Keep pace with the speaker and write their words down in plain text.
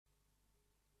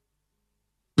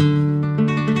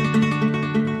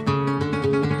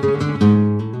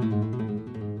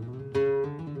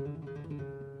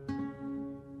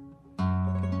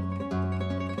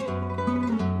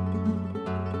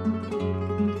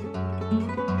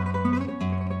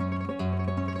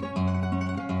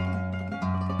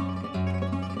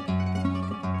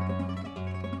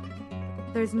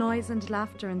There's noise and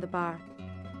laughter in the bar,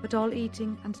 but all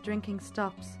eating and drinking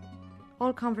stops.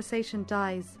 All conversation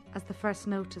dies as the first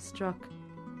note is struck.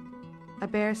 A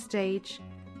bare stage,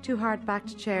 2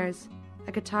 hard-backed chairs,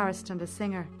 a guitarist and a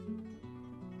singer.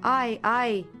 "Aye,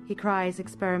 aye," he cries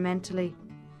experimentally,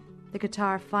 the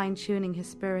guitar fine-tuning his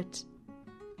spirit.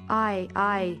 "Aye,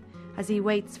 aye," as he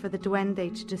waits for the duende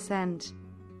to descend.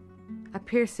 A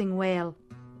piercing wail.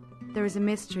 There is a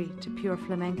mystery to pure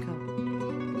flamenco.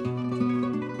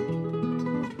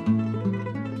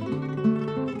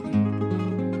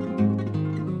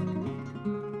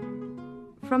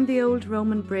 From the old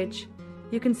Roman bridge,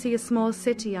 you can see a small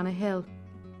city on a hill,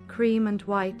 cream and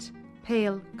white,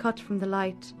 pale, cut from the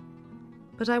light.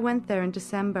 But I went there in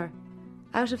December,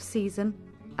 out of season,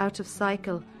 out of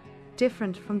cycle,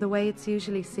 different from the way it's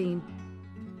usually seen.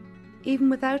 Even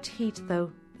without heat,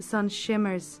 though, the sun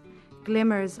shimmers,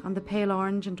 glimmers on the pale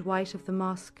orange and white of the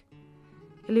mosque,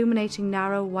 illuminating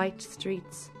narrow white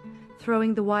streets,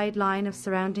 throwing the wide line of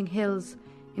surrounding hills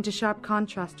into sharp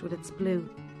contrast with its blue.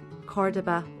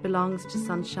 Cordoba belongs to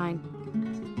sunshine.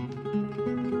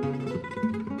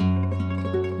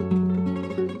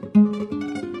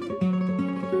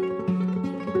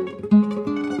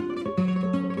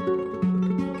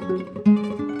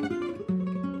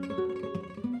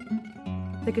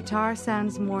 The guitar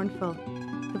sounds mournful,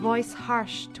 the voice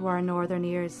harsh to our northern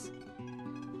ears.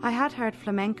 I had heard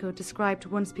flamenco described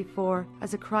once before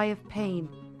as a cry of pain,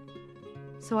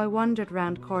 so I wandered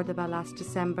round Cordoba last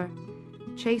December,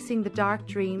 chasing the dark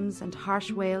dreams and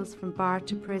harsh wails from bar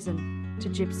to prison to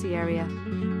gypsy area.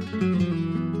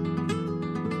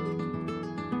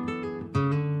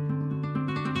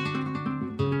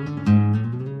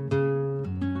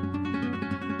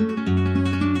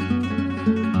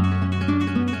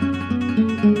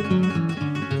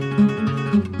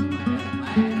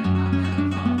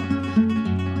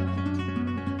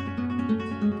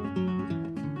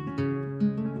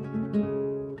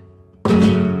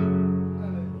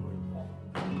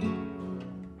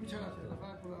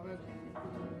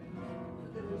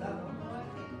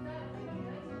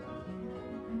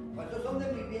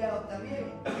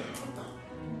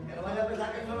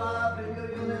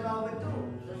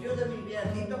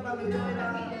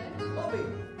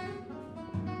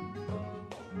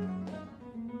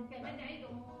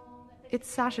 It's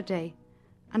Saturday,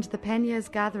 and the Peña is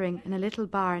gathering in a little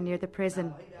bar near the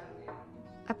prison.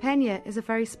 A peña is a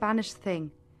very Spanish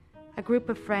thing, a group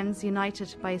of friends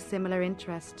united by a similar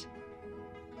interest.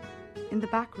 In the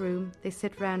back room, they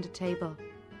sit round a table.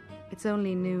 It's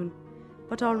only noon,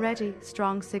 but already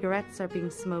strong cigarettes are being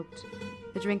smoked.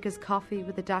 The drink is coffee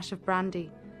with a dash of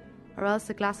brandy, or else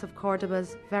a glass of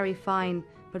Cordoba's very fine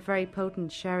but very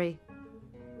potent sherry.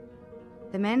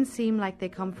 The men seem like they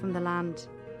come from the land,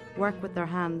 work with their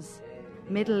hands,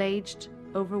 middle-aged,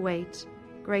 overweight,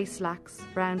 grey slacks,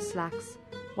 brown slacks,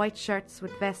 white shirts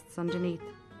with vests underneath,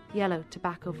 yellow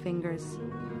tobacco fingers.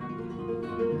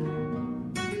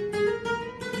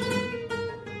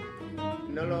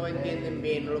 No lo entienden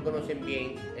bien, no lo conocen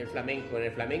bien el flamenco. En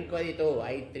el flamenco hay de todo,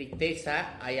 hay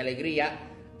tristeza, hay alegría,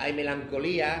 hay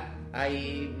melancolía,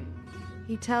 hay...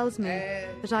 He tells me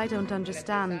that I don't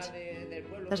understand,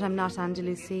 that I'm not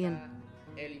Andalusian,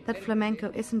 that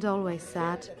flamenco isn't always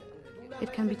sad.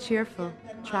 It can be cheerful,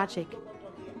 tragic,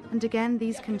 and again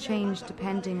these can change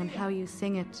depending on how you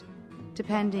sing it,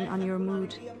 depending on your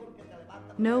mood.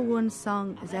 No one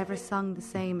song is ever sung the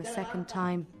same a second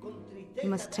time. You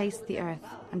must taste the earth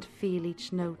and feel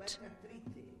each note.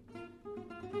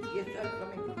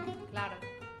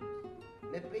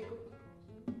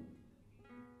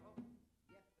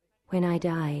 When I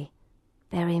die,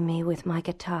 bury me with my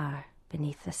guitar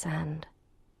beneath the sand.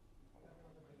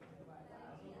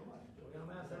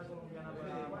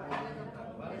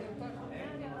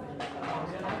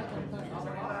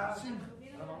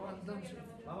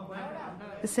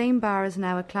 The same bar is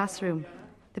now a classroom.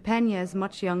 The Peña is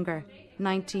much younger,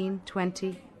 19,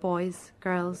 20, boys,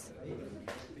 girls.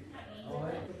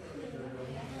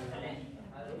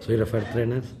 Soy Rafael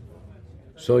Trenas,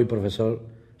 soy profesor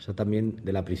también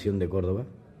de la prisión de Córdoba,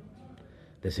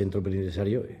 de centro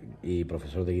penitenciario y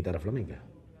profesor de guitarra flamenca.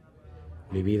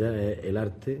 Mi vida es el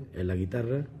arte, es la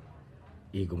guitarra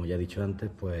y, como ya he dicho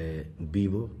antes, pues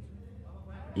vivo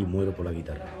y muero por la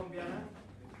guitarra.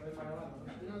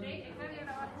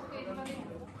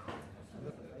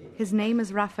 His name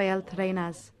is Rafael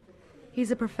Trenas. He's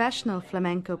a professional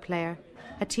flamenco player,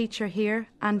 a teacher here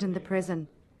and in the prison.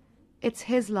 It's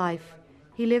his life.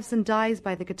 He lives and dies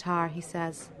by the guitar, he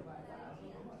says.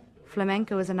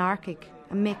 Flamenco is anarchic,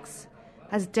 a mix,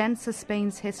 as dense as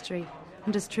Spain's history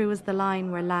and as true as the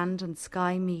line where land and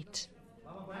sky meet.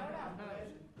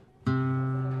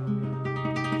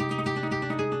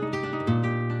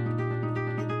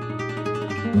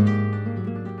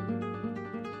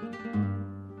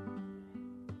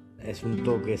 es un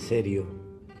toque serio,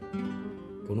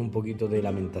 con un poquito de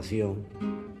lamentación,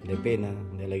 de pena,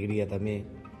 de alegría también.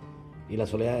 Y la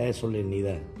soleá es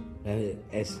solemnidad,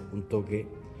 es un toque,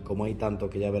 como hay tantos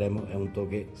que ya veremos, es un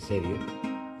toque serio.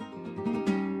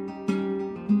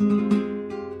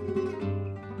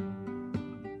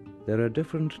 There are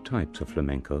different types of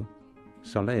flamenco.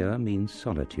 Soleá means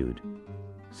solitude.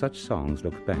 Such songs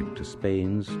look back to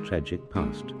Spain's tragic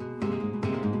past.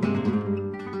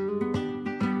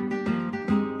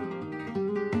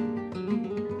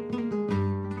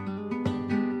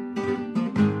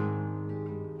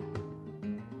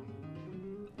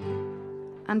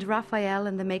 And Raphael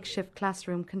in the makeshift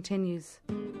classroom continues.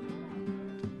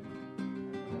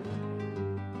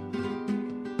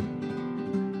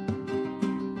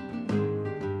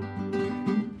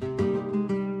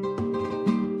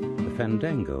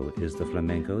 Fandango is the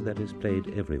flamenco that is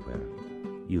played everywhere,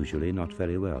 usually not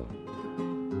very well.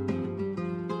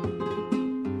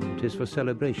 It is for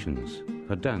celebrations,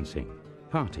 for dancing,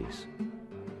 parties.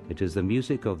 It is the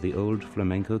music of the old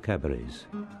flamenco cabarets.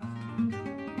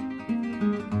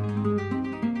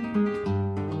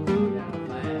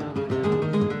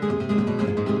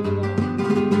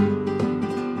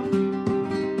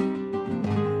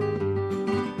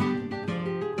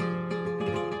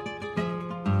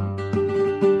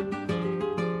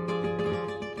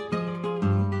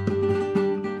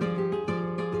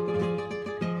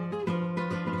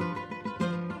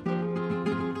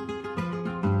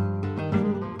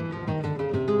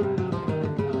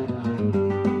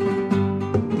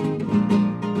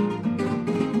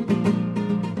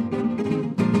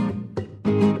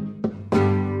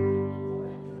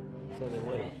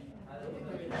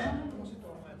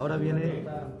 Ahora viene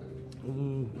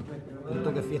un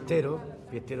toque fiestero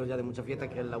ya de muchas fiestas,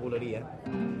 que es la bulería,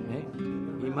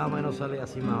 y más o menos sale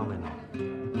así, más o menos.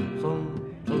 Son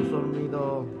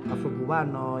sonidos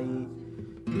afrocubanos y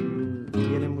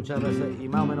vienen muchas veces, y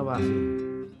más o menos va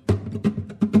así.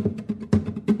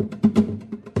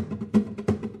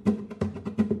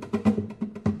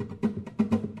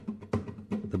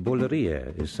 The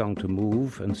bulería is sung to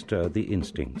move and stir the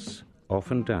instincts,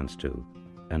 often danced to,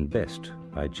 and best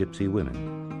by gypsy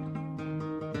women.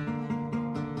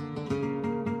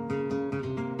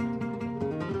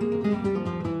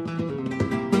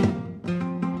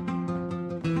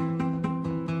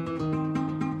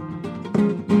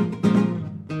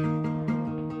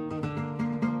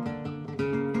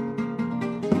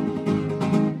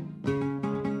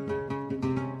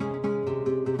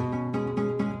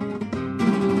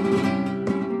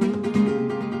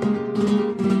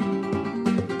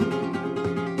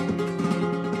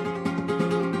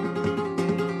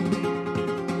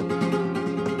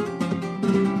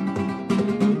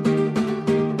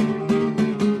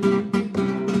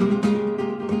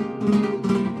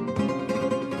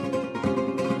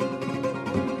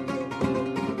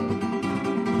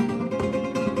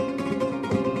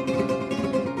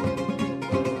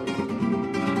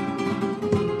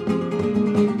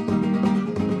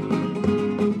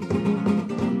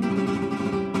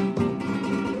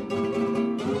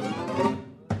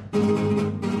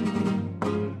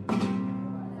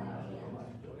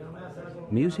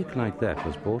 Music like that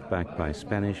was brought back by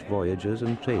Spanish voyagers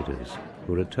and traders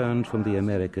who returned from the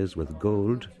Americas with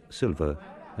gold, silver,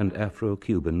 and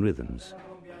Afro-Cuban rhythms.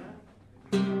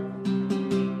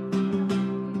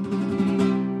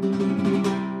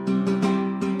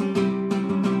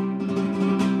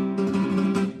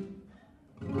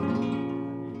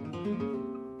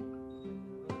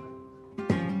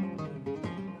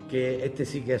 Que este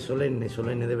sí que es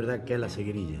solemne de verdad, que es la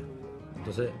seguirilla.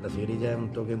 Entonces, la seguirilla es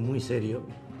un toque muy serio.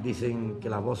 Dicen que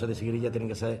las voces de seguirilla tienen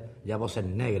que ser ya voces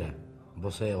negras,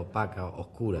 voces opacas,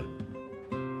 oscuras.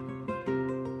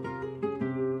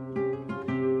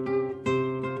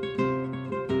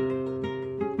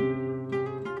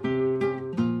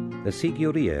 The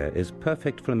seguiría is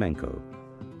perfect flamenco,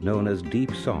 known as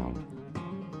deep song,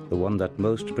 the one that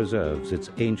most preserves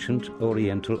its ancient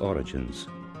Oriental origins.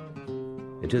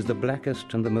 It is the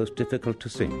blackest and the most difficult to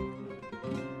sing.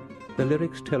 The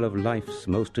lyrics tell of life's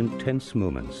most intense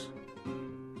moments.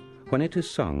 When it is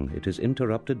sung, it is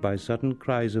interrupted by sudden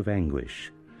cries of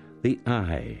anguish, the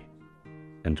ay,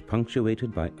 and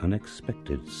punctuated by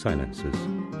unexpected silences.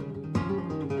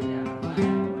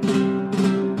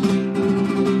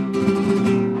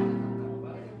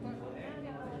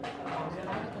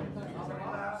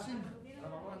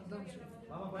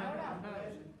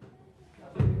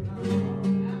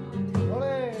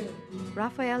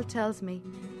 Raphael tells me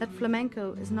that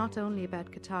flamenco is not only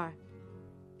about guitar.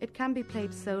 It can be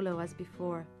played solo as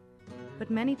before,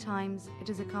 but many times it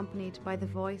is accompanied by the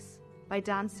voice, by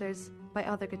dancers, by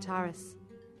other guitarists.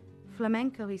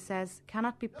 Flamenco, he says,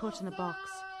 cannot be put in a box.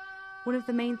 One of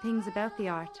the main things about the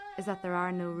art is that there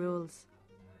are no rules.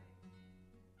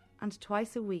 And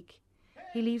twice a week,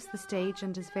 he leaves the stage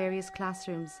and his various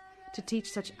classrooms to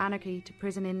teach such anarchy to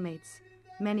prison inmates,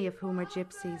 many of whom are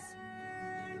gypsies.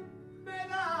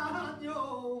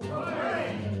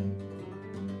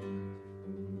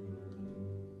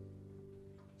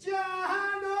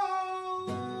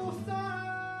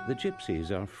 The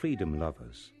gypsies are freedom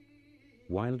lovers,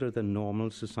 wilder than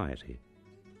normal society.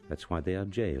 That's why they are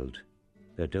jailed.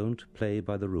 They don't play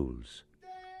by the rules.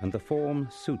 And the form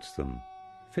suits them,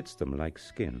 fits them like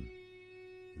skin.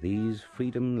 These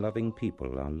freedom-loving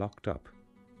people are locked up.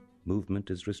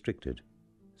 Movement is restricted,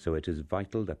 so it is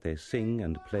vital that they sing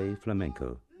and play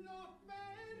flamenco.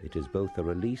 It is both a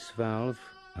release valve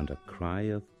and a cry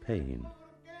of pain.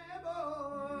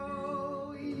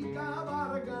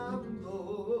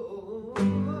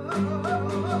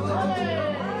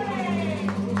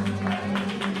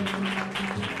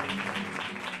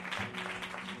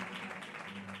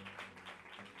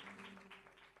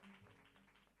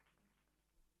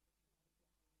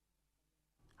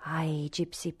 Ay,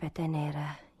 gypsy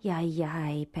petenera,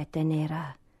 yai,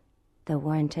 petenera. There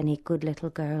weren't any good little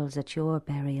girls at your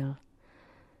burial.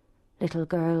 Little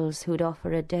girls who'd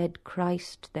offer a dead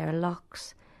Christ their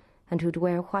locks and who'd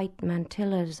wear white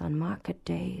mantillas on market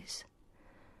days.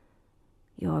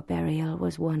 Your burial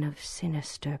was one of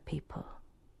sinister people.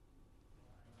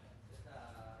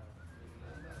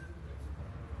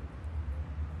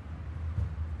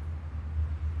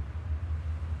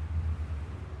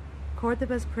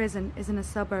 Cordoba's prison is in a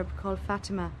suburb called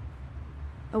Fatima,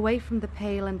 away from the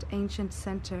pale and ancient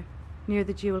centre near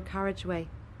the dual carriageway,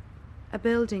 a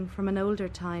building from an older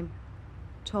time,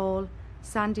 tall,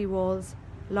 sandy walls,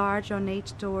 large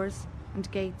ornate doors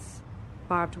and gates,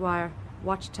 barbed wire,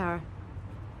 watchtower,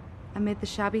 amid the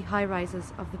shabby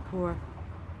high-rises of the poor.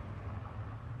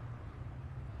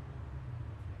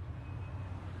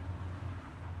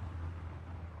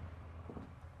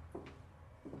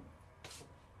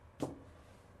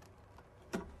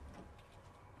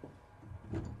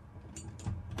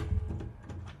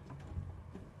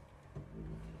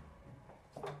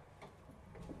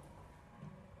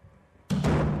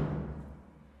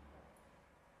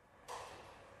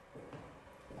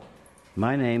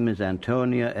 My name is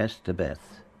Antonia Estevez,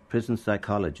 prison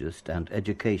psychologist and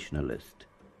educationalist.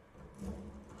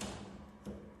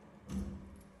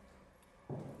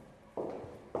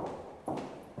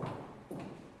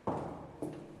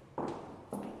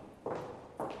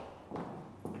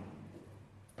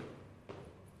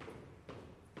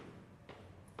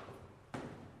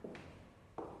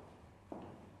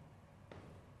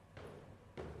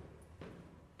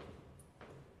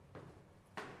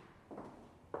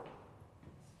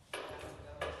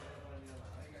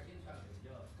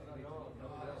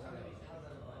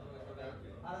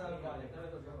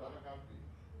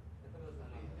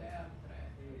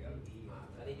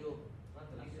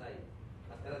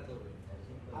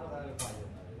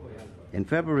 In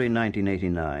February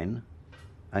 1989,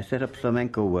 I set up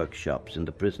flamenco workshops in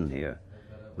the prison here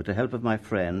with the help of my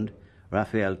friend,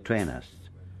 Rafael Trenas.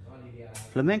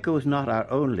 Flamenco is not our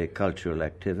only cultural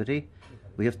activity.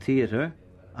 We have theatre,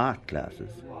 art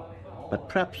classes, but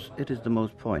perhaps it is the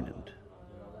most poignant.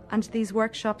 And these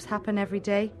workshops happen every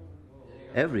day?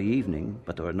 Every evening,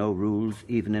 but there are no rules,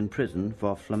 even in prison,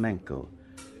 for flamenco.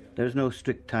 There is no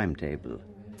strict timetable.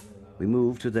 We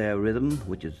move to their rhythm,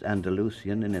 which is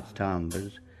Andalusian in its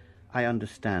timbres. I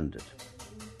understand it.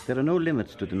 There are no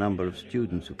limits to the number of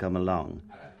students who come along.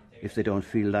 If they don't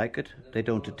feel like it, they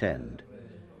don't attend.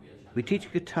 We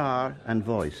teach guitar and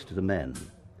voice to the men.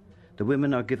 The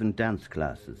women are given dance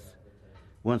classes.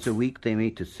 Once a week they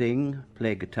meet to sing,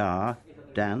 play guitar,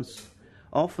 dance.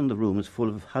 Often the room is full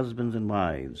of husbands and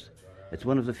wives. It's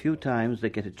one of the few times they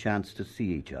get a chance to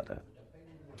see each other.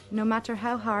 No matter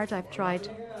how hard I've tried,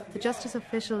 the justice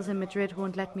officials in Madrid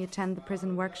won't let me attend the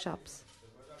prison workshops.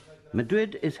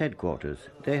 Madrid is headquarters.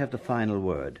 They have the final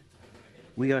word.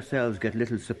 We ourselves get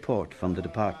little support from the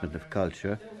Department of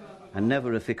Culture and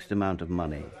never a fixed amount of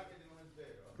money.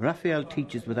 Rafael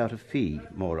teaches without a fee,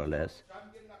 more or less.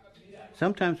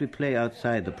 Sometimes we play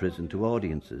outside the prison to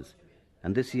audiences,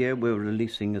 and this year we're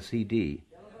releasing a CD.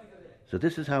 So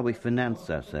this is how we finance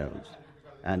ourselves,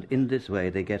 and in this way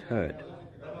they get heard.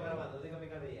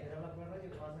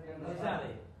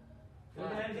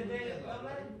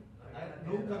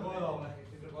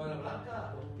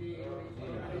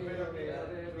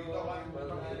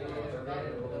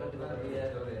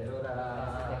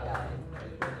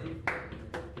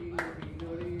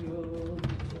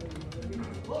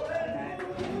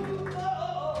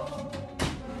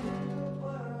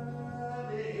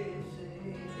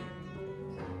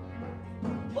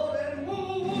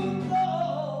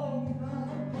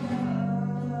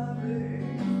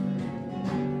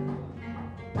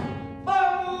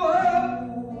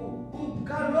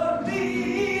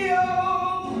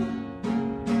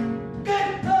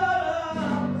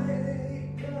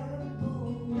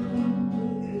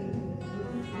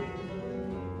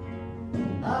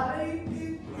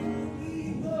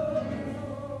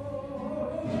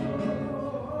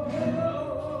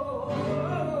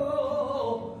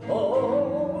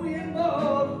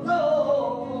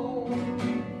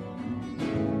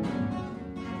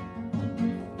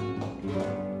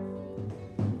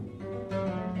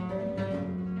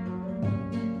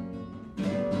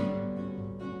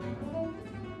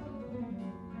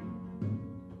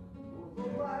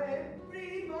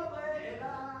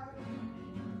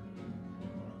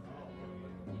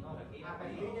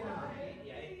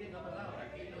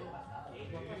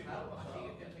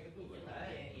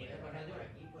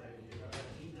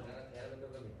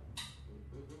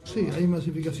 Sí, hay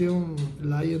masificación,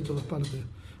 la hay en todas partes.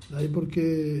 La hay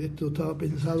porque esto estaba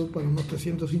pensado para unos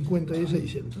 350 y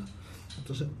 600.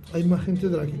 Entonces, hay más gente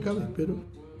de la que cabe, pero...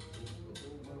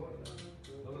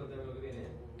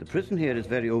 The prison here is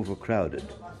very overcrowded.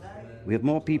 We have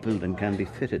more people than can be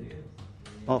fitted.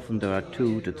 Often there are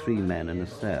 2 to 3 men in a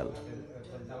cell.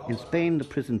 In Spain, the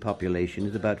prison population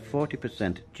is about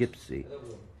 40% gypsy.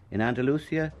 In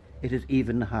Andalusia, it is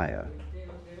even higher.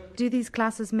 Do these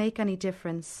classes make any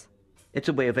difference? It's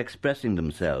a way of expressing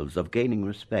themselves, of gaining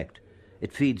respect.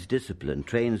 It feeds discipline,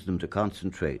 trains them to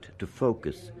concentrate, to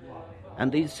focus.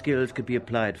 And these skills could be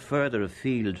applied further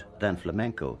afield than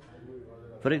flamenco.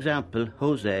 For example,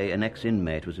 Jose, an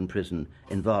ex-inmate, was in prison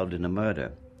involved in a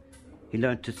murder. He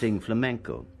learnt to sing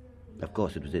flamenco. Of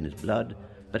course, it was in his blood,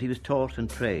 but he was taught and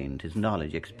trained, his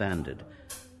knowledge expanded.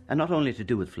 And not only to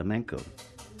do with flamenco.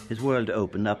 His world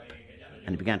opened up,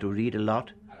 and he began to read a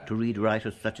lot, to read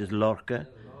writers such as Lorca.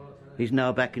 He's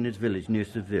now back in his village near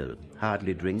Seville,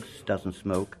 hardly drinks, doesn't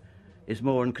smoke, is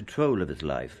more in control of his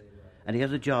life, and he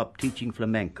has a job teaching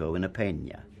flamenco in a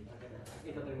peña.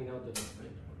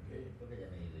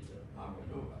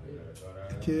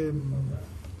 Que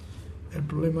el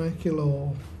problema es que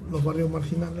los barrios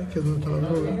marginales, que es donde está la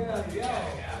droga,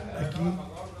 aquí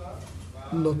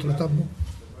los tratamos,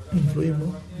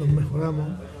 influimos, los mejoramos,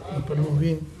 los ponemos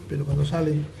bien, pero cuando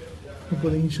salen no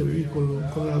pueden irse a vivir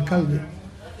con el alcalde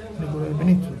ni con el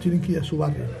ministro, tienen que ir a su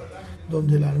barrio,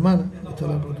 donde la hermana está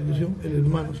en la prostitución, el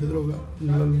hermano se droga,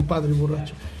 el padre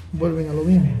borracho, vuelven a lo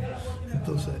mismo.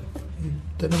 Entonces,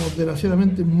 tenemos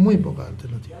desgraciadamente muy pocas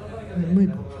alternativas, muy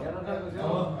pocas.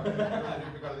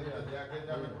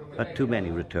 But too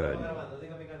many return.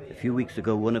 A few weeks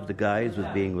ago, one of the guys was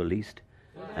being released,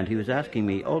 and he was asking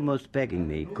me, almost begging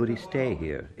me, could he stay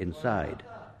here, inside?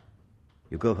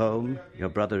 You go home, your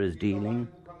brother is dealing,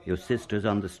 your sister's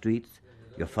on the streets,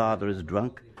 your father is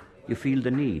drunk, you feel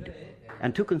the need.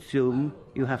 And to consume,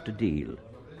 you have to deal.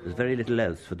 There's very little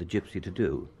else for the gypsy to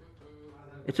do.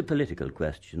 It's a political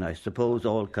question. I suppose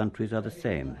all countries are the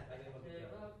same.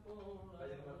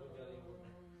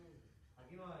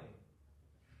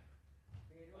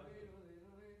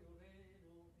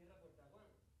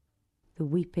 The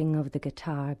weeping of the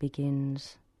guitar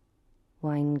begins.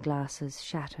 Wine glasses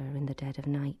shatter in the dead of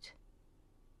night.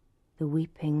 The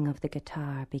weeping of the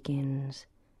guitar begins.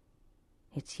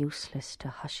 It's useless to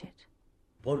hush it.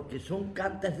 Porque son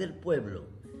cantes del pueblo.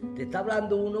 Te está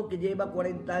hablando uno que lleva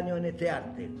 40 años en este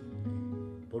arte.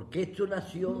 Porque esto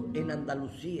nació en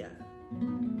Andalucía.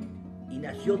 Y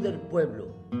nació del pueblo.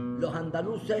 Los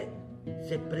andaluces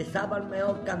se expresaban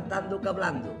mejor cantando que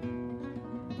hablando.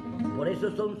 Por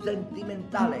eso son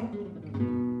sentimentales.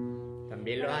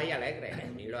 También los hay alegres.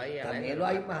 También los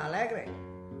hay más alegres.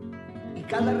 Y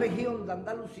cada región de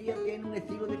Andalucía tiene un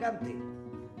estilo de cante.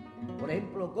 Por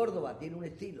ejemplo, Córdoba tiene un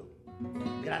estilo.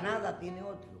 Granada tiene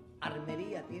otro.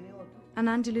 Almería tiene otro. An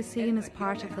Andalusian is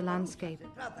part of the landscape.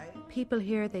 People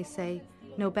here, they say,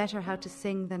 know better how to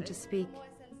sing than to speak.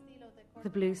 The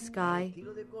blue sky,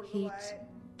 heat,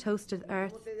 toasted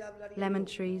earth, lemon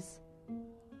trees,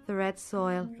 the red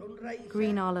soil,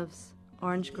 green olives,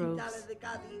 orange groves.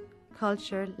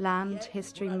 Culture, land,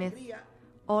 history, myth,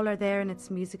 all are there in its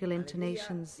musical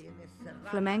intonations.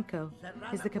 Flamenco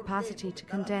is the capacity to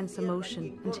condense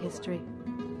emotion and history.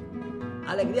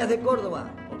 Alegrías de Córdoba,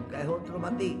 porque es otro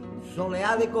matiz.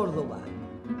 Soleá de Córdoba,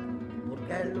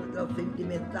 porque es lo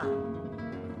sentimental.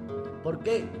 ¿Por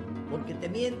qué? Porque te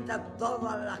mientan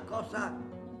todas las cosas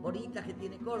bonitas que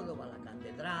tiene Córdoba, la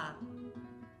catedral,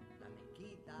 la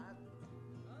mezquita.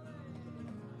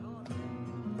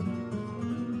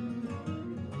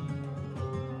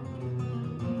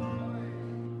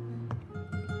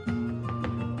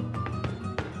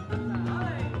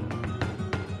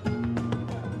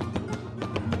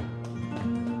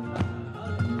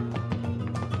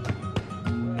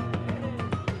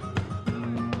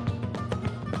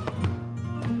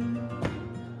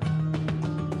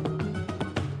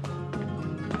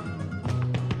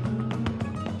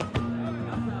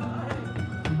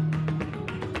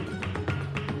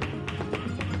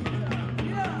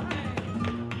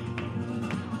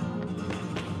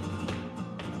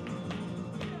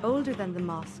 older than the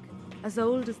mosque, as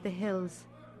old as the hills,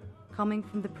 coming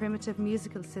from the primitive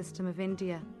musical system of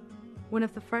India, one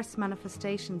of the first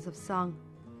manifestations of song.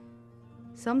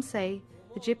 Some say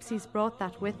the gypsies brought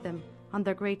that with them on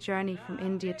their great journey from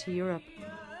India to Europe,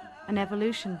 an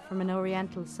evolution from an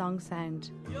Oriental song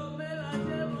sound.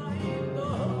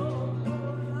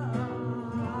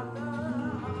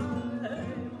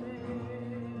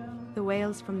 The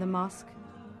wails from the mosque,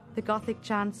 the Gothic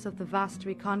chants of the vast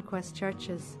Reconquest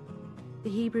churches, the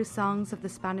Hebrew songs of the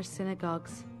Spanish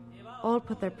synagogues, all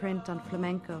put their print on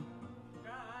flamenco.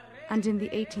 And in the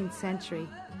 18th century,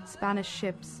 Spanish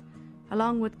ships,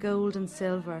 along with gold and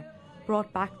silver,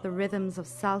 brought back the rhythms of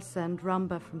salsa and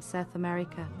rumba from South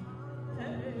America.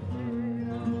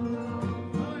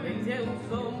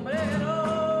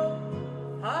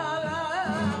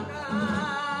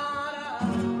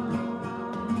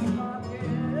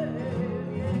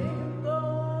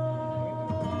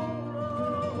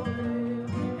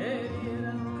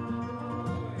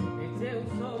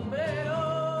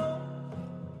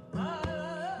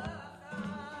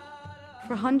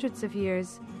 For hundreds of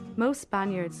years, most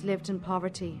Spaniards lived in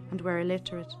poverty and were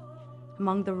illiterate,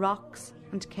 among the rocks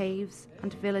and caves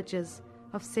and villages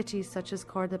of cities such as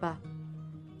Cordoba.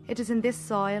 It is in this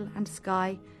soil and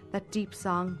sky that deep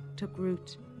song took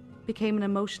root, became an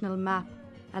emotional map,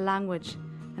 a language,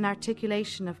 an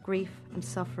articulation of grief and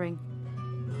suffering.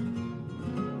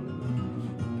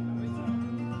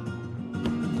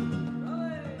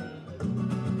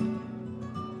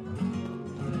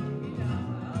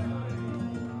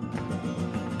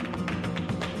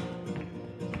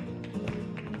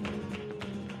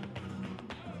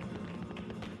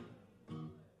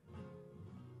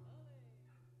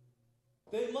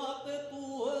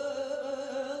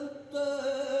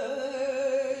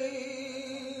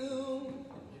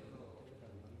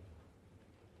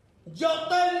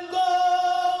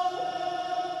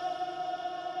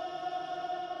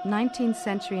 Nineteenth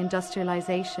century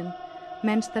industrialization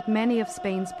meant that many of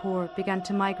Spain's poor began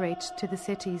to migrate to the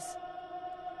cities.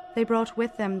 They brought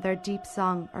with them their deep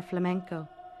song or flamenco,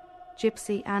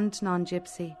 gypsy and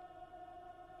non-gypsy.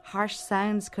 Harsh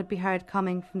sounds could be heard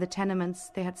coming from the tenements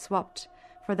they had swapped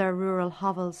for their rural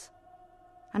hovels,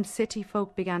 and city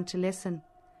folk began to listen,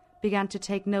 began to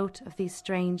take note of these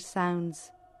strange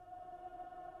sounds.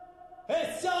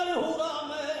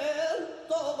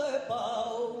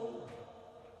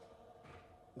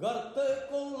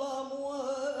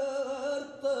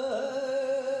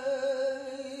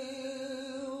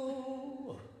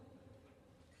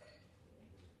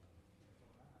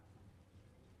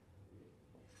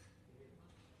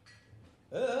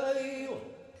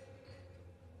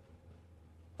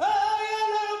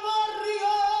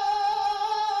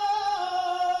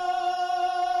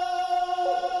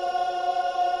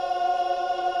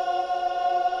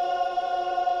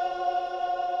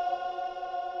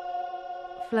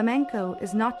 Flamenco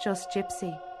is not just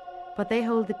gypsy, but they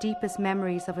hold the deepest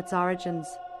memories of its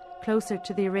origins, closer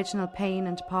to the original pain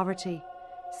and poverty,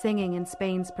 singing in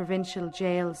Spain's provincial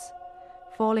jails,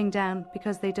 falling down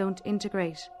because they don't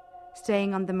integrate,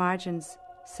 staying on the margins,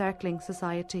 circling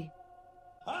society.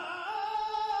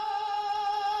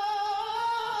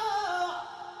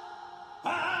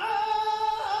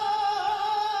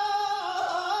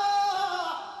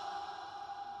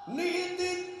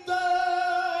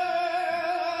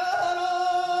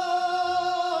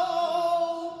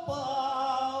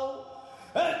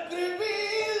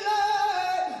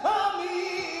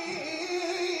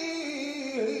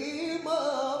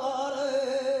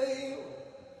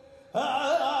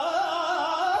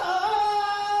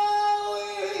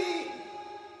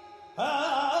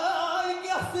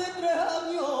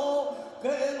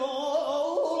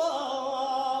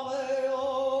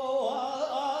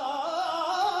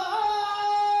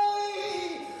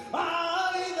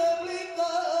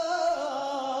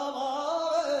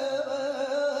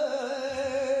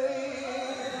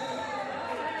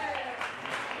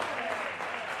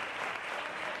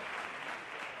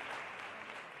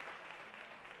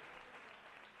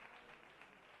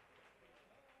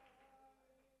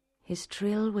 His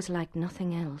trill was like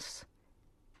nothing else.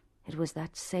 It was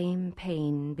that same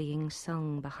pain being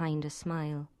sung behind a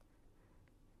smile.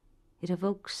 It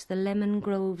evokes the lemon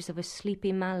groves of a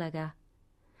sleepy Malaga,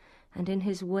 and in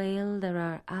his wail there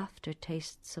are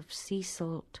aftertastes of sea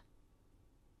salt.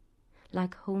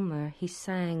 Like Homer, he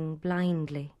sang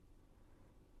blindly.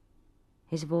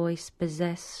 His voice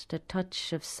possessed a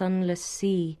touch of sunless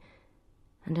sea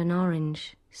and an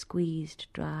orange squeezed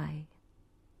dry.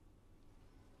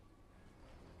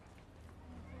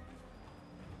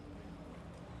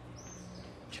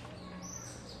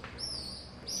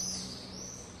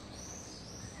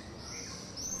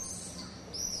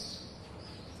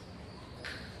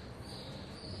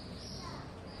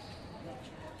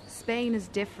 Spain is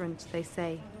different, they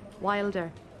say,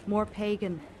 wilder, more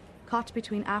pagan, caught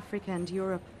between Africa and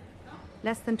Europe.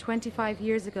 Less than 25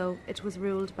 years ago, it was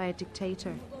ruled by a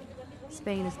dictator.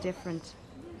 Spain is different.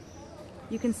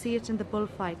 You can see it in the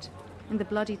bullfight, in the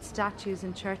bloodied statues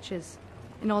in churches,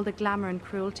 in all the glamour and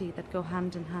cruelty that go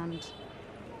hand in hand.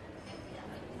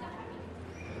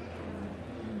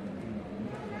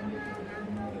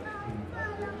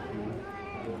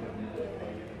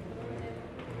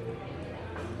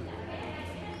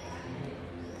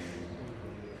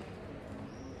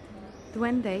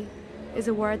 Duende is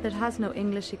a word that has no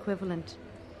English equivalent,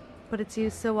 but it's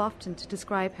used so often to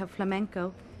describe how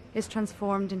flamenco is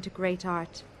transformed into great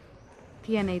art.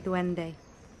 Tiene duende.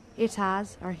 It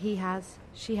has, or he has,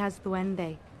 she has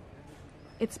duende.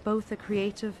 It's both a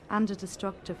creative and a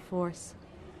destructive force.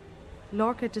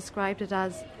 Lorca described it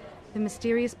as the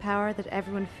mysterious power that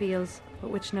everyone feels, but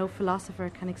which no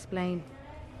philosopher can explain.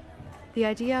 The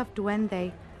idea of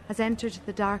duende has entered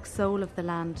the dark soul of the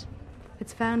land.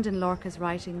 It's found in Lorca's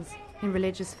writings, in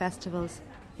religious festivals,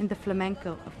 in the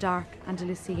flamenco of dark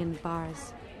Andalusian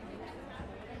bars.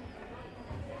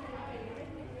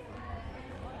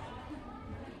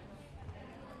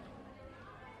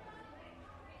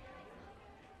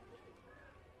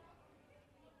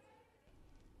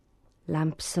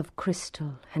 Lamps of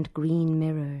crystal and green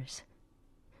mirrors.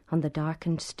 On the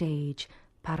darkened stage,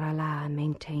 Parala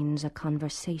maintains a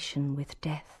conversation with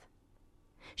death.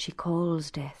 She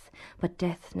calls death, but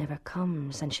death never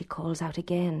comes, and she calls out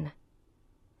again.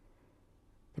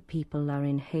 The people are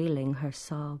inhaling her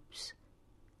sobs,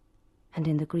 and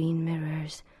in the green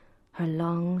mirrors, her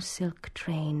long silk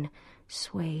train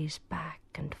sways back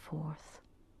and forth.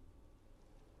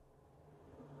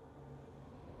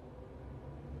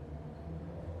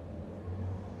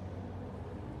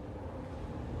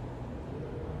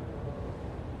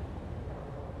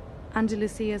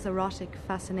 Andalusia's erotic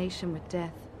fascination with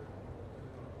death.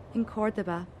 In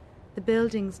Córdoba, the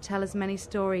buildings tell as many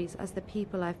stories as the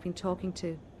people I've been talking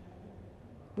to.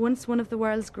 Once one of the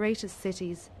world's greatest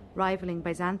cities, rivaling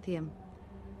Byzantium,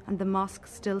 and the mosque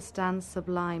still stands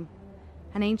sublime,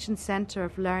 an ancient centre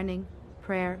of learning,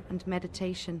 prayer and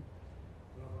meditation.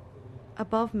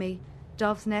 Above me,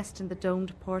 doves nest in the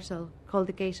domed portal called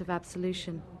the Gate of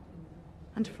Absolution.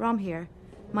 And from here,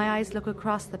 my eyes look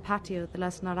across the Patio de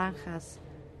las Naranjas,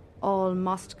 all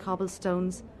mossed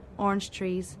cobblestones, orange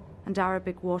trees and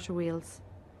Arabic water wheels.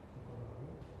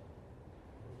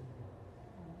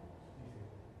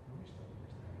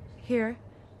 Here,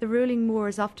 the ruling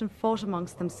Moors often fought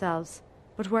amongst themselves,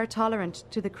 but were tolerant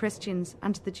to the Christians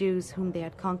and the Jews whom they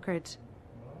had conquered.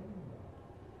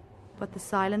 But the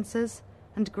silences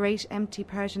and great empty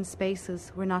Persian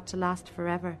spaces were not to last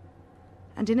forever,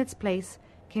 and in its place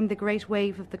came the great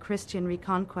wave of the Christian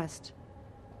reconquest.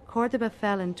 Córdoba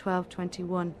fell in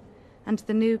 1221, and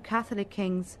the new Catholic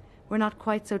kings were not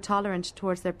quite so tolerant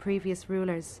towards their previous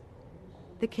rulers.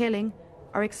 The killing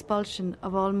or expulsion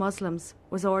of all Muslims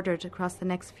was ordered across the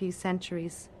next few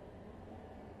centuries.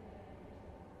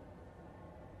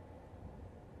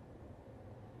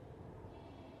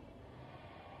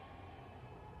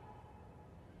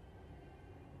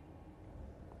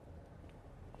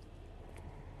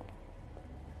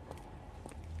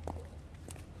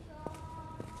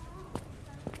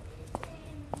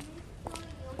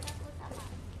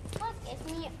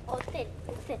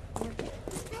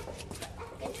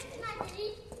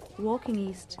 Walking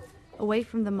east, away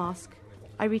from the mosque,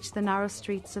 I reach the narrow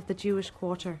streets of the Jewish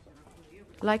quarter.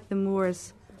 Like the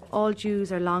Moors, all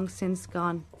Jews are long since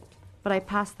gone, but I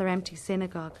pass their empty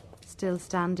synagogue, still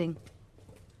standing.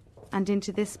 And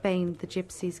into this Spain the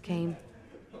gypsies came.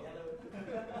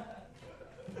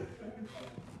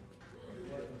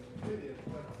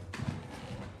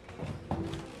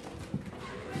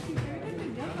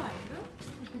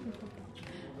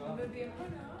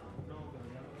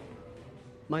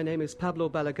 My name is Pablo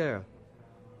Balaguer.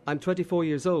 I'm 24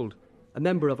 years old, a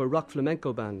member of a rock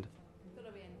flamenco band.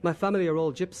 My family are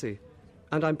all gypsy,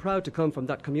 and I'm proud to come from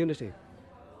that community.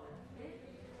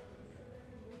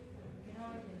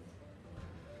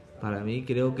 Para mí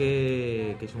creo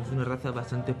que somos una raza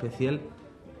bastante especial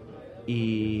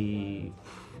y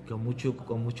con mucho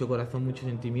corazón, mucho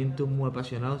sentimiento, muy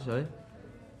apasionados, ¿sabes?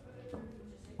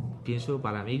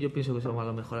 Yo pienso que somos a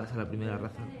lo mejor hasta la primera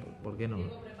raza. ¿Por qué no?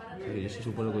 Porque yo soy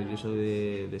súper orgulloso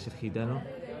de ser gitano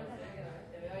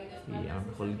y a lo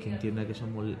mejor el que entienda que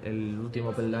somos el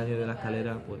último peldaño de la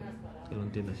escalera, pues que lo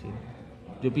entienda así.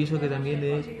 Yo pienso que también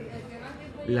es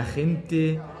la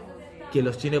gente que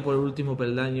los tiene por el último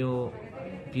peldaño,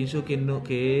 pienso que no,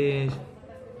 que es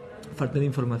falta de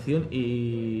información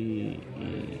y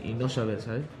no saber,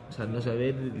 ¿sabes? O sea, no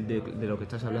saber de lo que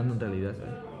estás hablando en realidad,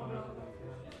 ¿sabes?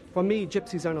 For me,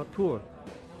 gypsies are not poor.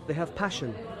 They have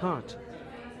passion, heart.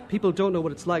 People don't know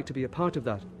what it's like to be a part of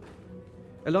that.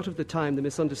 A lot of the time, the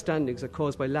misunderstandings are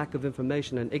caused by lack of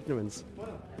information and ignorance.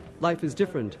 Life is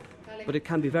different, but it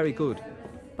can be very good.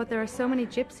 But there are so many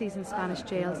gypsies in Spanish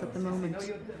jails at the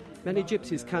moment. Many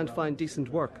gypsies can't find decent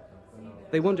work.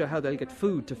 They wonder how they'll get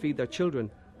food to feed their children.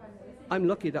 I'm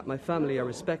lucky that my family are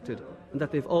respected and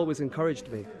that they've always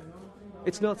encouraged me.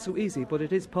 It's not so easy, but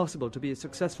it is possible to be a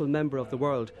successful member of the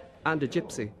world and a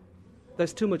gypsy.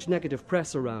 There's too much negative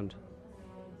press around.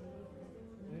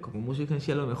 Como música en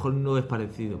sí a lo mejor no es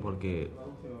parecido, porque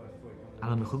a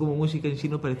lo mejor como música en sí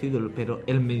no es parecido, pero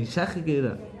el mensaje que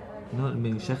da, ¿no? El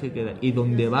mensaje que da y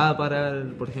donde va a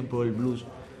parar, por ejemplo, el blues,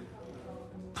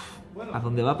 a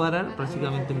donde va a parar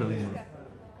prácticamente es lo mismo.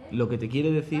 Lo que te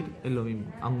quiere decir es lo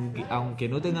mismo, aunque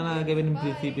no tenga nada que ver en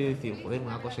principio y decir, joder,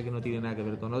 una cosa que no tiene nada que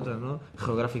ver con otra, ¿no?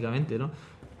 Geográficamente, ¿no?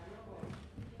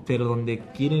 Pero donde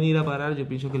quieren ir a parar yo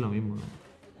pienso que es lo mismo, ¿no?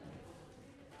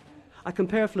 I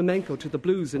compare flamenco to the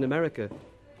blues in America.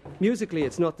 Musically,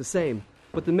 it's not the same,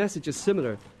 but the message is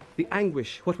similar. The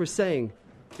anguish, what we're saying,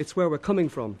 it's where we're coming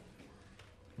from.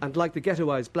 And like the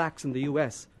ghettoized blacks in the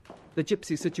US, the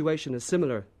gypsy situation is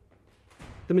similar.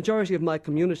 The majority of my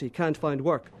community can't find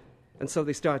work, and so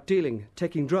they start dealing,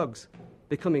 taking drugs,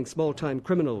 becoming small-time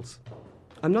criminals.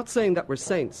 I'm not saying that we're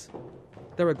saints.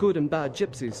 There are good and bad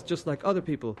gypsies, just like other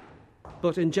people.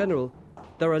 But in general,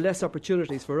 there are less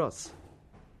opportunities for us.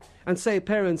 And say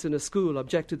parents in a school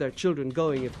object to their children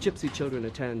going if gypsy children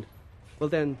attend. Well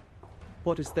then,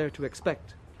 what is there to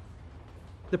expect?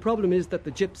 The problem is that the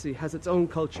gypsy has its own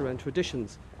culture and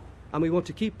traditions, and we want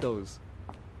to keep those.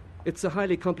 It's a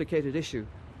highly complicated issue,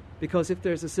 because if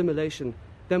there's assimilation,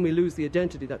 then we lose the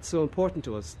identity that's so important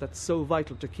to us, that's so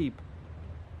vital to keep.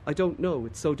 I don't know,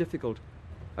 it's so difficult.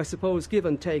 I suppose give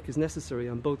and take is necessary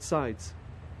on both sides.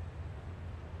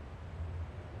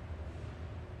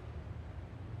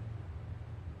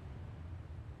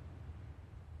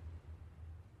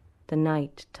 The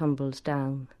night tumbles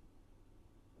down.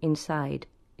 Inside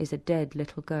is a dead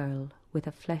little girl with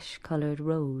a flesh-coloured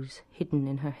rose hidden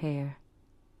in her hair.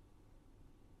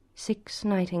 6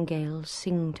 nightingales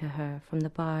sing to her from the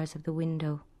bars of the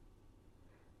window.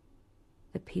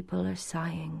 The people are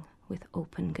sighing with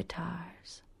open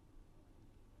guitars.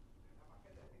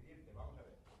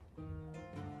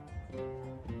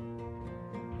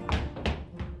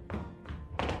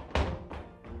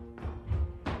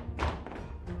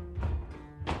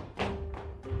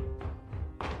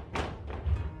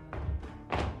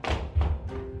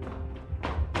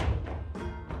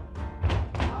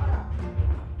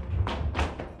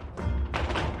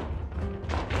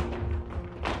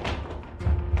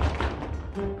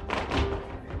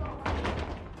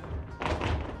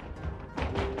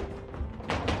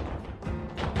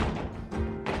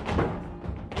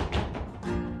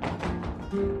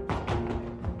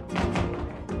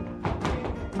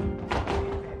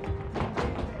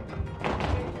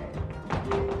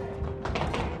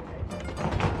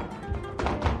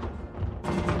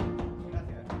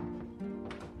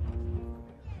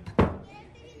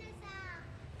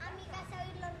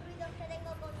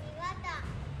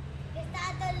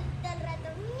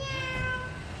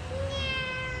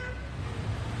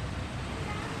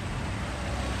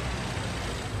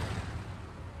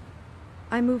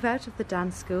 I move out of the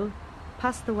dance school,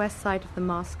 past the west side of the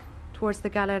mosque, towards the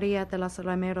Galeria de los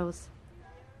Remeros.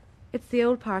 It's the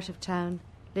old part of town,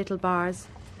 little bars.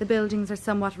 The buildings are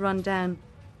somewhat run down,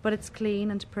 but it's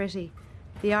clean and pretty.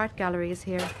 The art gallery is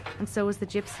here, and so is the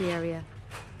gypsy area.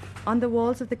 On the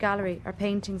walls of the gallery are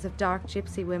paintings of dark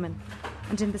gypsy women,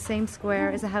 and in the same square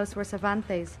is a house where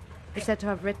Cervantes is said to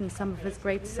have written some of his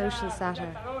great social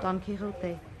satire, Don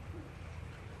Quixote.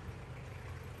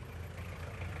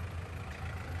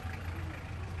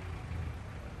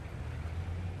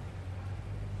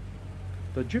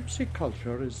 The gypsy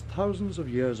culture is thousands of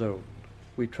years old.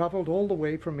 We travelled all the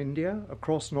way from India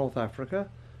across North Africa,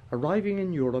 arriving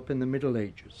in Europe in the Middle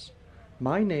Ages.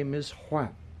 My name is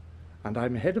Juan, and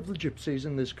I'm head of the gypsies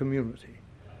in this community.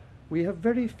 We have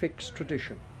very fixed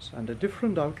traditions and a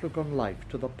different outlook on life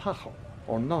to the pajo,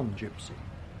 or non-gypsy.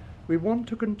 We want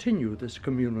to continue this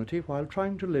community while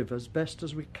trying to live as best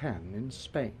as we can in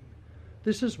Spain.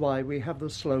 This is why we have the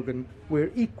slogan,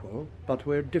 "We're equal, but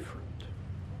we're different."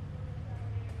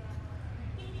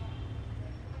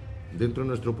 Dentro de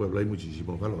nuestro pueblo hay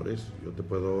muchísimos valores. Yo te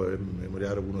puedo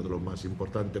enumerar uno de los más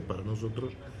importantes para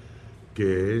nosotros,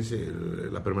 que es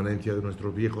la permanencia de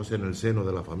nuestros viejos en el seno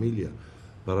de la familia.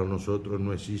 Para nosotros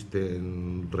no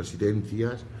existen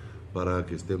residencias para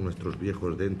que estén nuestros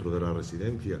viejos dentro de la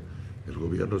residencia. El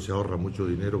gobierno se ahorra mucho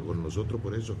dinero con nosotros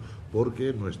por eso,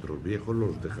 porque nuestros viejos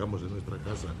los dejamos en nuestra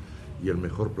casa y el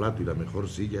mejor plato y la mejor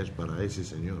silla es para ese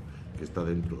señor que está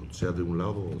dentro, sea de un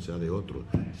lado o sea de otro,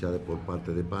 sea por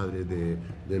parte de padre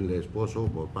del esposo o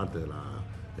por parte de la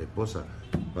esposa.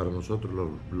 Para nosotros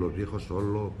los viejos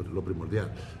son lo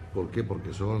primordial. ¿Por qué?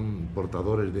 Porque son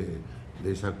portadores de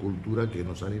esa cultura que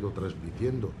nos han ido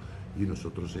transmitiendo y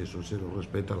nosotros eso se lo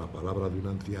respeta. La palabra de un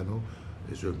anciano,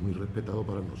 eso es muy respetado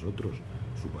para nosotros.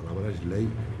 Su palabra es ley.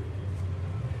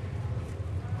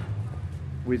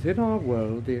 Within our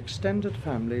world, the extended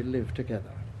family live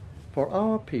together. For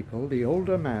our people, the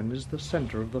older man is the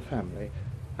center of the family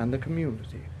and the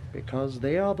community, because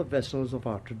they are the vessels of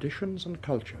our traditions and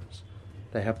cultures.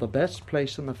 They have the best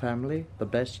place in the family, the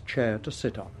best chair to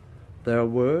sit on. Their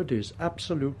word is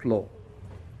absolute law.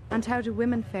 And how do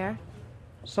women fare?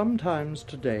 Sometimes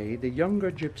today the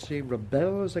younger gypsy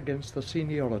rebels against the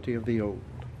seniority of the old,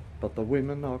 but the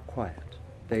women are quiet.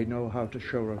 They know how to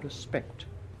show her respect.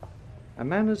 A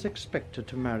man is expected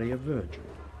to marry a virgin.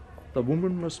 The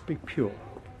woman must be pure,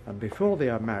 and before they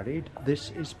are married,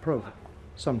 this is proven,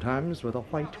 sometimes with a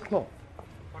white cloth.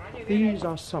 These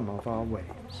are some of our ways.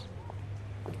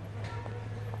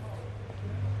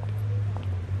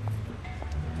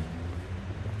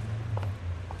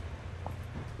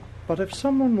 But if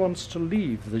someone wants to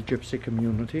leave the gypsy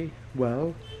community,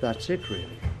 well, that's it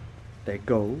really. They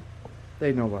go,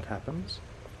 they know what happens.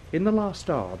 In the last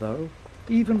hour, though,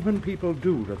 even when people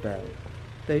do rebel,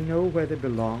 they know where they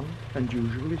belong and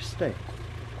usually stay.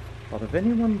 But if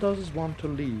anyone does want to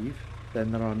leave,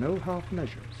 then there are no half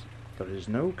measures. There is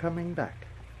no coming back.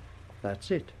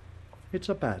 That's it. It's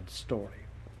a bad story.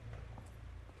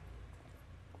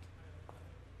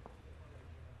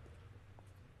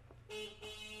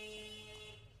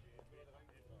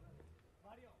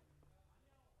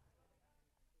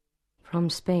 From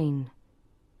Spain,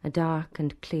 a dark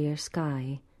and clear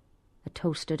sky, a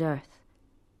toasted earth,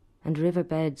 and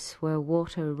riverbeds where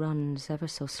water runs ever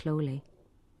so slowly.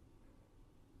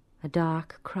 A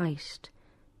dark Christ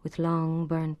with long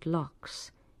burnt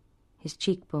locks, his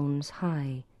cheekbones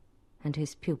high and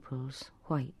his pupils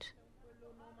white.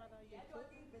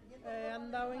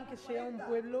 Han dado en que sea un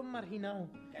pueblo marginado.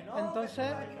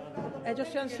 Entonces, ellos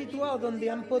se han situado donde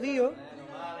han podido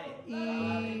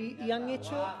y han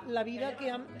hecho la vida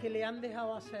que le han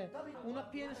dejado hacer. Unos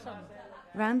piensan.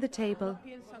 Round the table,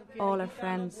 all are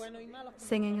friends,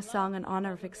 singing a song in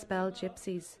honour of expelled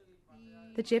gypsies.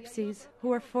 The gypsies who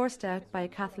were forced out by a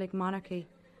Catholic monarchy,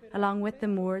 along with the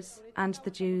Moors and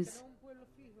the Jews.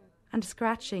 And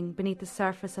scratching beneath the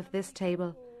surface of this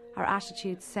table are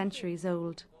attitudes centuries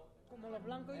old. Como los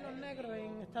blancos y los negros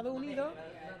en Estados Unidos,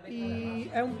 y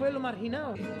es un pueblo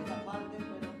marginado.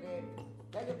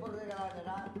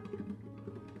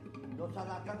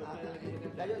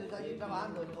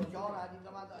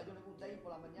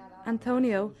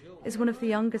 Antonio is one of the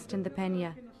youngest in the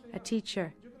Peña, a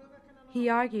teacher. He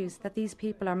argues that these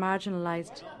people are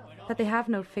marginalised, that they have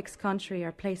no fixed country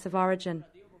or place of origin.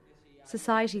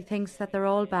 Society thinks that they're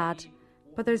all bad,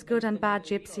 but there's good and bad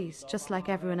gypsies, just like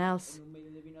everyone else.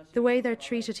 The way they're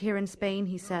treated here in Spain,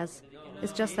 he says,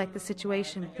 is just like the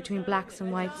situation between blacks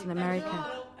and whites in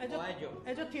America.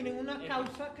 Ellos tienen una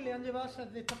causa que le han llevado a ser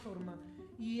de esta forma.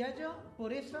 Y ellos,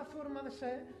 por esa forma de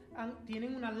ser,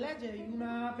 tienen unas leyes y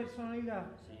una personalidad.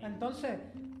 Entonces,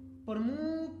 por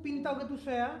muy pintado que tú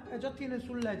seas, ellos tienen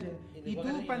sus leyes. Y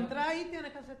tú, para entrar ahí,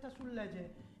 tienes que aceptar sus leyes.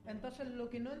 Entonces, lo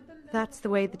que no entendemos... That's the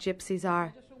way the gypsies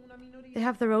are. They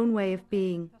have their own way of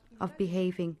being, of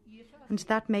behaving, and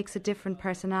that makes a different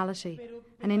personality,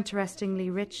 an interestingly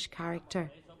rich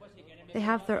character. They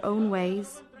have their own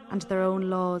ways and their own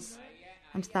laws,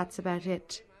 and that's about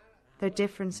it. Their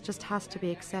difference just has to be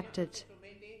accepted.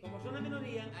 Como son una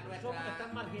minoría,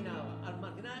 están marginados. Al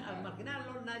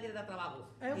marginarlos nadie les da trabajo.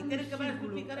 Y tienen que ver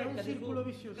con un círculo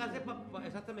vicioso.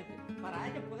 Exactamente. Para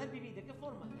ellos poder vivir, ¿de qué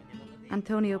forma?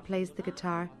 Antonio plays the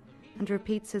guitar and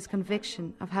repeats his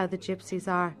conviction of how the gypsies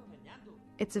are.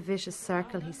 It's a vicious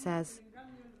circle, he says.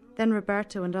 Then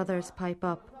Roberto and others pipe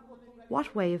up.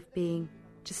 What way of being?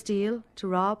 To steal, to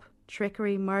rob,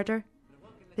 trickery, murder?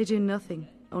 They do nothing,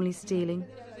 only stealing.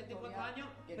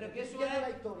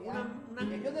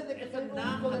 Yo desde que soy un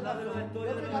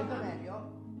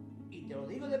y te lo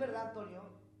digo de verdad, Antonio,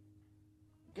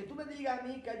 que tú me digas a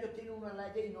mí que ellos tienen una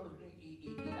ley y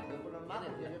la veo normal,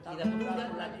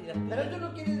 pero eso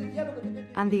no quiere decir lo que te...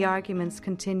 And the arguments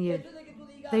continue.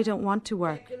 They don't want to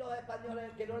work. Que los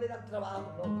españoles que no le dan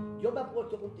trabajo, no. Yo me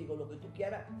apuesto contigo, lo que tú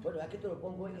quieras, bueno, es que te lo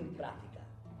pongo en práctica.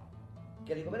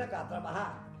 Que digo, ven acá, a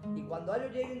trabajar. Y cuando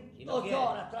ellos lleguen 8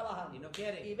 horas trabajando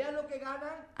y vean lo que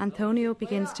ganan... Antonio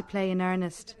begins to play in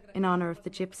earnest in honour of the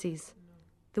gypsies.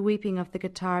 The weeping of the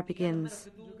guitar begins.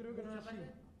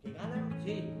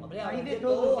 Hay de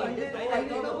todo, hay de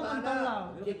todo por todos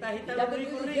lados. Ya te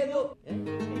estoy diciendo...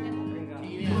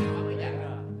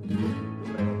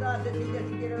 Pregunta a Cecilia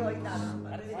si quiere los gitanos.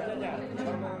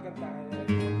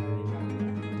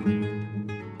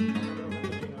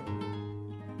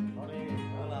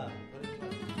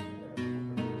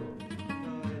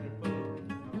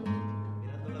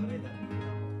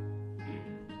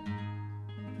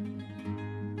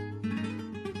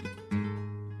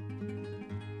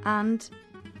 And,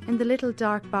 in the little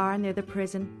dark bar near the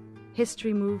prison,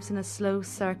 history moves in a slow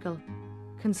circle,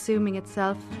 consuming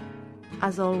itself,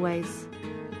 as always.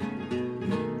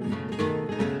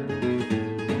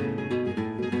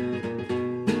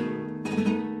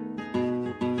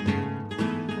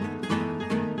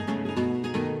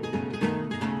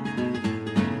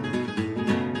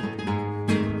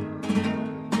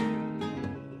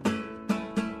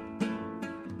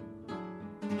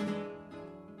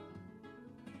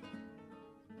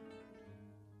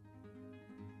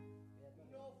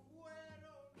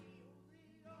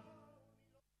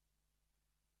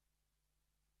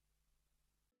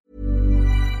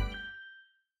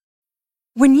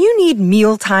 When you need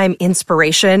mealtime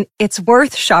inspiration, it's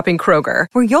worth shopping Kroger,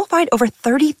 where you'll find over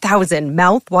 30,000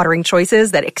 mouth-watering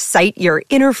choices that excite your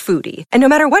inner foodie. And no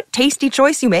matter what tasty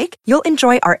choice you make, you'll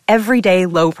enjoy our everyday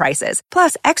low prices,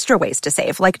 plus extra ways to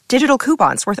save, like digital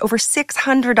coupons worth over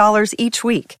 $600 each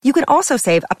week. You can also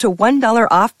save up to $1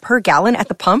 off per gallon at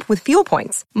the pump with fuel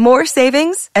points. More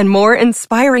savings and more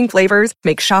inspiring flavors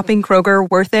make shopping Kroger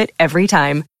worth it every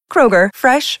time. Kroger,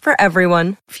 fresh for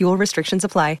everyone. Fuel restrictions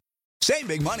apply. Save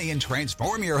big money and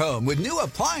transform your home with new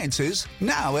appliances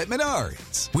now at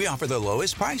Menards. We offer the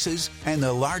lowest prices and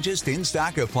the largest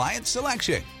in-stock appliance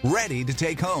selection. Ready to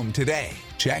take home today.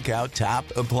 Check out top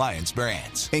appliance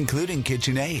brands, including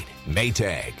KitchenAid,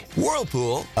 Maytag,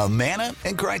 Whirlpool, Amana,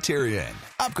 and Criterion.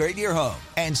 Upgrade your home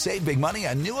and save big money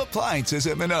on new appliances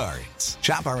at Menards.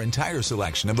 Shop our entire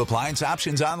selection of appliance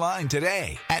options online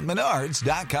today at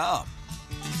Menards.com.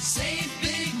 Save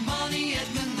big